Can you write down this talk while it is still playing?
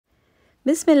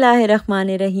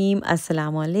Bismillahirrahmanirrahim.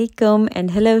 Assalamu alaikum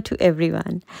and hello to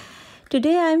everyone.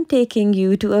 Today I'm taking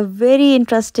you to a very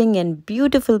interesting and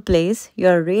beautiful place.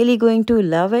 You're really going to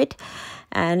love it.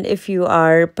 And if you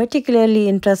are particularly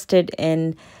interested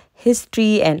in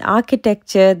history and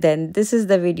architecture, then this is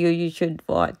the video you should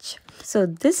watch. So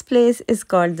this place is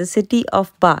called the city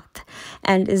of Bath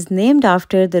and is named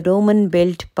after the Roman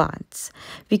built baths.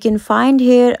 We can find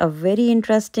here a very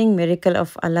interesting miracle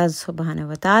of Allah subhanahu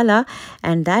wa ta'ala,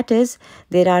 and that is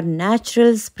there are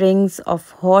natural springs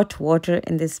of hot water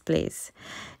in this place,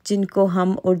 जिनको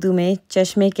हम उर्दू में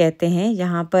चश्मे कहते हैं.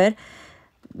 यहाँ पर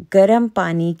गर्म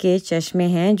पानी के चश्मे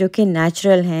हैं जो कि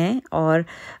नेचुरल हैं और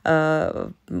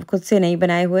खुद से नहीं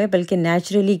बनाए हुए बल्कि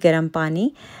नेचुरली गर्म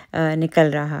पानी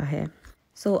निकल रहा है.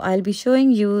 So I'll be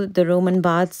showing you the Roman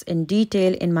baths in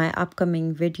detail in my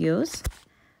upcoming videos.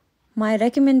 My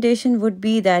recommendation would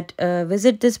be that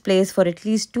visit this place for at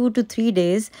least 2 to 3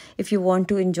 days if you want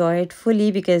to enjoy it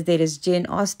fully, because there is Jane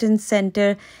Austen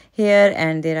Center here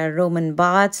and there are Roman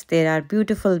baths, there are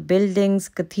beautiful buildings,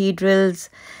 cathedrals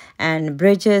and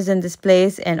bridges in this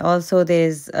place, and also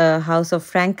there's a house of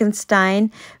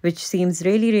Frankenstein which seems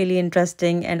really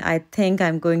interesting, and I think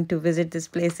I'm going to visit this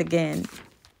place again.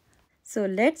 So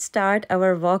let's start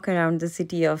our walk around the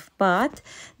city of Bath.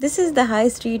 This is the high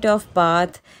street of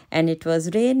Bath and it was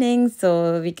raining,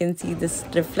 so we can see this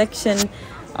reflection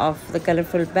of the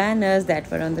colorful banners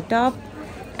that were on the top.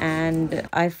 And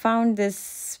I found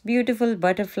this beautiful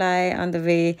butterfly on the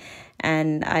way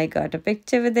and I got a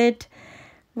picture with it.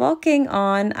 Walking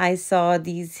on, I saw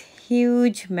these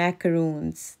huge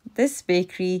macaroons. This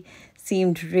bakery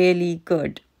seemed really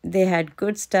good. They had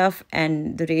good stuff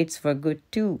and the rates were good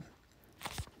too.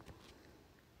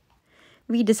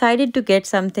 We decided to get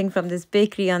something from this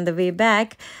bakery on the way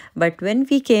back, but when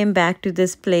we came back to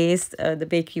this place, the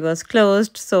bakery was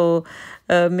closed, so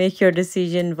make your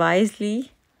decision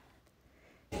wisely.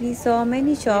 We saw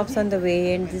many shops on the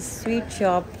way and this sweet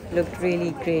shop looked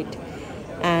really great.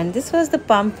 And this was the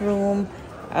pump room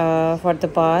for the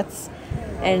baths.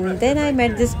 And then I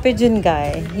met this pigeon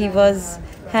guy. He was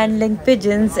handling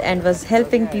pigeons and was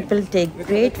helping people take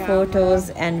great photos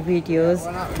and videos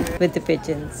with the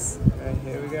pigeons.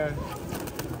 Here we go.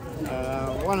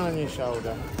 One on your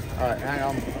shoulder. Alright, hang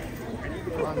on.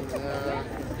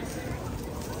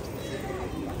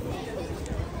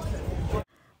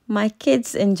 My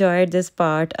kids enjoyed this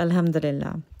part,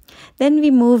 alhamdulillah. Then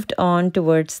we moved on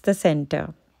towards the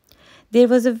center. There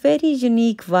was a very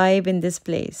unique vibe in this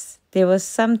place. There was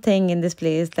something in this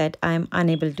place that I am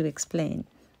unable to explain.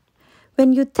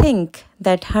 When you think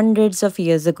that hundreds of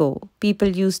years ago, people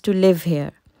used to live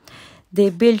here, they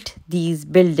built these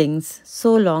buildings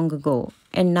so long ago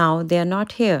and now they are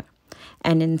not here.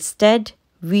 And instead,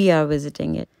 we are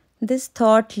visiting it. This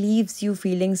thought leaves you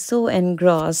feeling so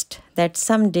engrossed that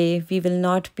someday we will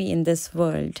not be in this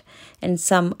world and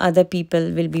some other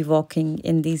people will be walking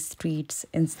in these streets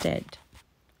instead.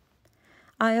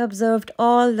 I observed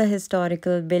all the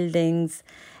historical buildings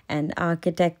and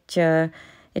architecture.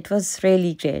 It was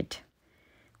really great.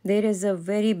 There is a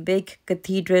very big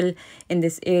cathedral in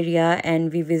this area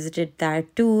and we visited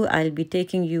that too. I'll be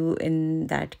taking you in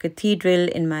that cathedral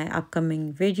in my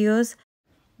upcoming videos.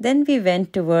 Then we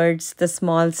went towards the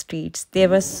small streets. There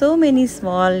were so many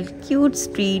small, cute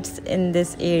streets in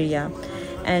this area,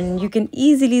 and you can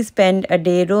easily spend a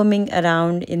day roaming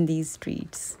around in these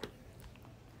streets.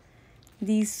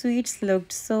 These sweets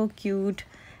looked so cute,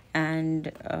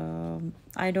 and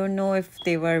I don't know if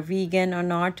they were vegan or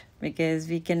not because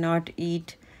we cannot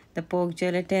eat the pork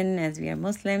gelatin as we are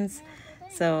Muslims.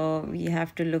 So we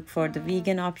have to look for the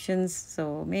vegan options.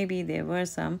 So maybe there were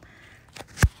some.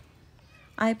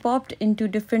 I popped into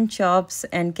different shops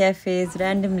and cafes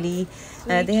randomly.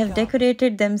 They have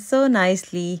decorated them so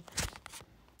nicely.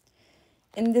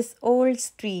 In this old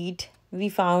street, we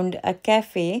found a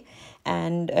cafe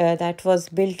and that was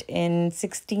built in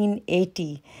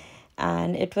 1680.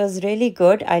 And it was really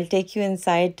good. I'll take you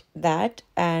inside that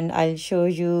and I'll show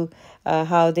you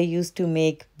how they used to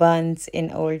make buns in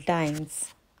old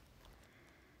times.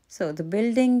 So the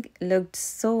building looked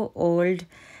so old.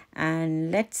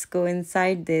 And let's go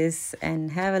inside this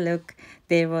and have a look.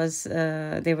 There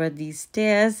were these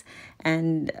stairs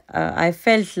and I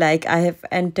felt like I have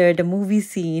entered a movie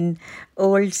scene.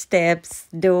 Old steps,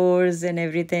 doors and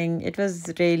everything. It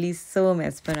was really so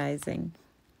mesmerizing.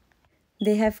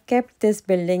 They have kept this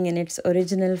building in its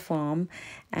original form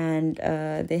and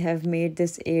they have made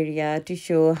this area to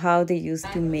show how they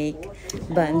used to make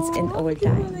buns in old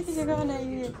times.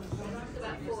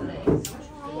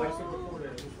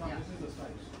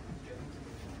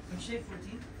 Shape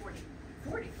 14? 40.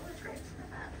 40. Oh, that's great.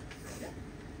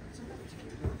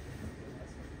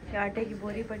 ये आटे की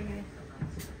बोरी पड़ी है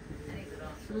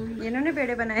ये इन्होंने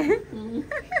पेड़े बनाए हैं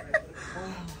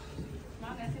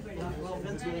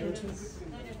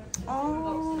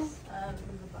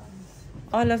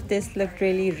all of this looked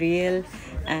really real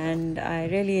and I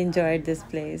really enjoyed this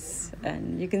place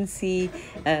and you can see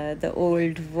the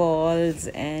old walls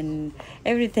and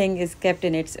everything is kept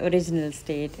in its original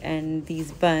state and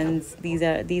these buns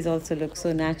these also look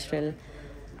so natural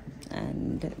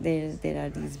and there are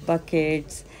these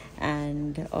buckets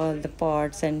and all the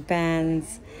pots and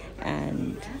pans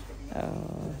and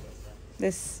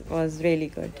this was really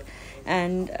good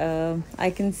and I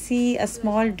can see a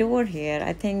small door here.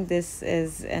 I think this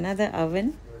is another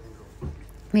oven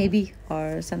maybe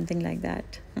or something like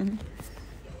that.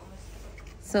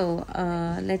 So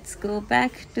let's go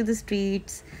back to the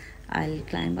streets. I'll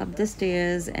climb up the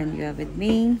stairs and you are with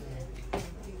me.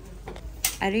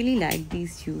 I really like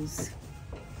these shoes.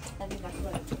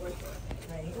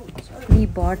 We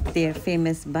bought their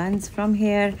famous buns from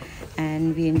here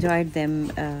and we enjoyed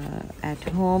them at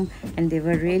home and they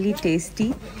were really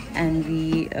tasty and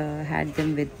we had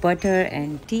them with butter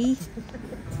and tea.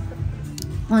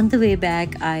 On the way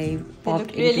back I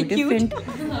popped into different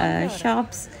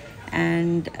shops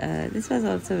and this was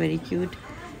also very cute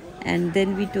and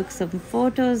then we took some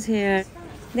photos here.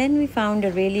 Then we found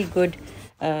a really good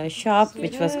shop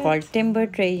which was called Timber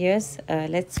Treasures.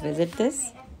 Let's visit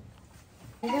this.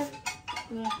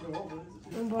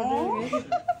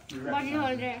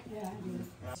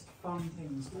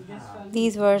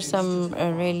 These were some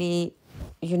really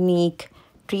unique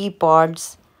tree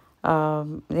pods.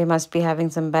 They must be having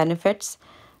some benefits.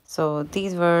 So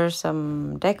these were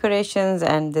some decorations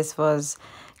and this was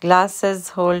glasses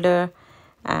holder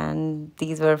and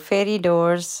these were fairy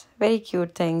doors. Very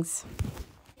cute things.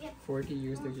 40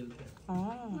 years they did that.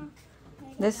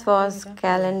 This was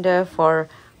calendar for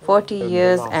 40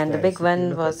 years and the big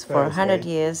one was for 100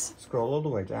 years. Scroll all the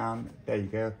way down. There you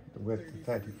go. With the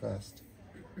 31st.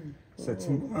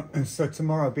 So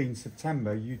tomorrow being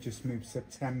September, you just move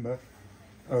September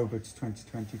over to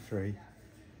 2023,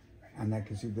 and that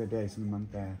gives you the days of the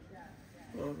month there.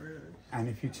 Oh, very nice. And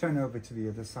if you turn over to the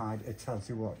other side, it tells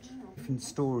you what different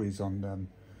stories on them,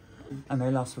 and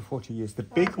they last for 40 years. The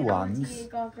big ones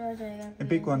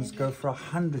go for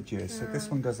 100 years. So this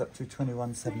one goes up to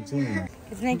 2117.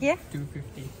 किसने किया?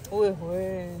 250. ओए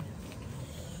होए.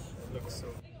 Looks so.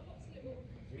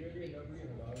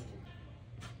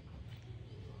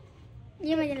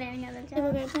 ये मुझे लेने का था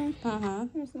वो कहते हैं हाँ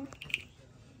जो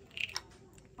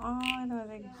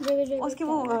उसकी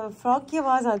वो फ्रॉक की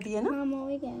आवाज आती है ना. हाँ मैं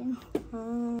वही कह रही हूँ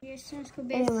ये इसको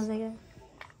बेस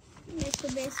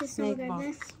इसमें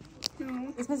करते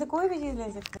हैं इसमें से कोई भी चीज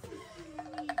ले सकते हैं.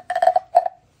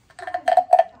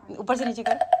 ऊपर से नीचे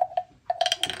कर.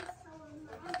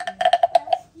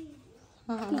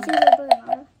 पीछे से ऊपर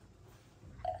करना.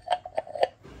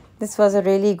 This was a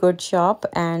really good shop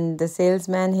and the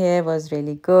salesman here was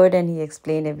really good and he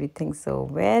explained everything so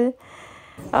well.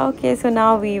 Okay, so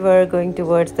now we were going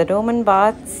towards the Roman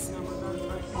baths.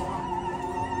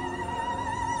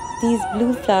 These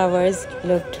blue flowers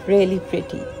looked really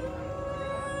pretty.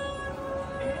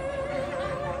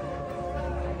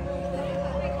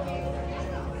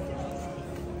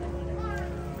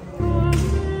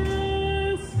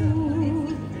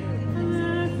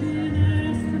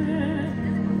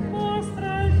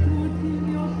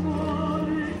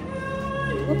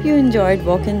 Hope you enjoyed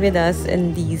walking with us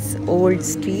in these old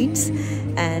streets,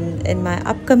 and in my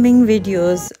upcoming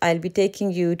videos I'll be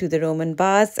taking you to the Roman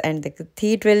baths and the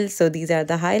cathedral. So these are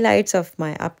the highlights of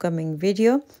my upcoming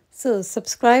video. So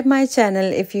subscribe my channel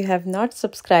if you have not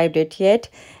subscribed it yet,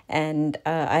 and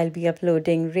I'll be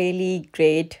uploading really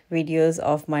great videos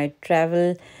of my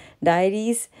travel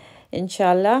diaries,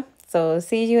 inshallah. So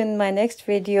see you in my next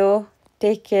video.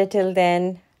 Take care till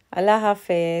then. Allah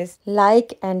Hafiz.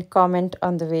 Like and comment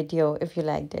on the video if you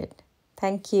liked it.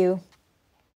 Thank you.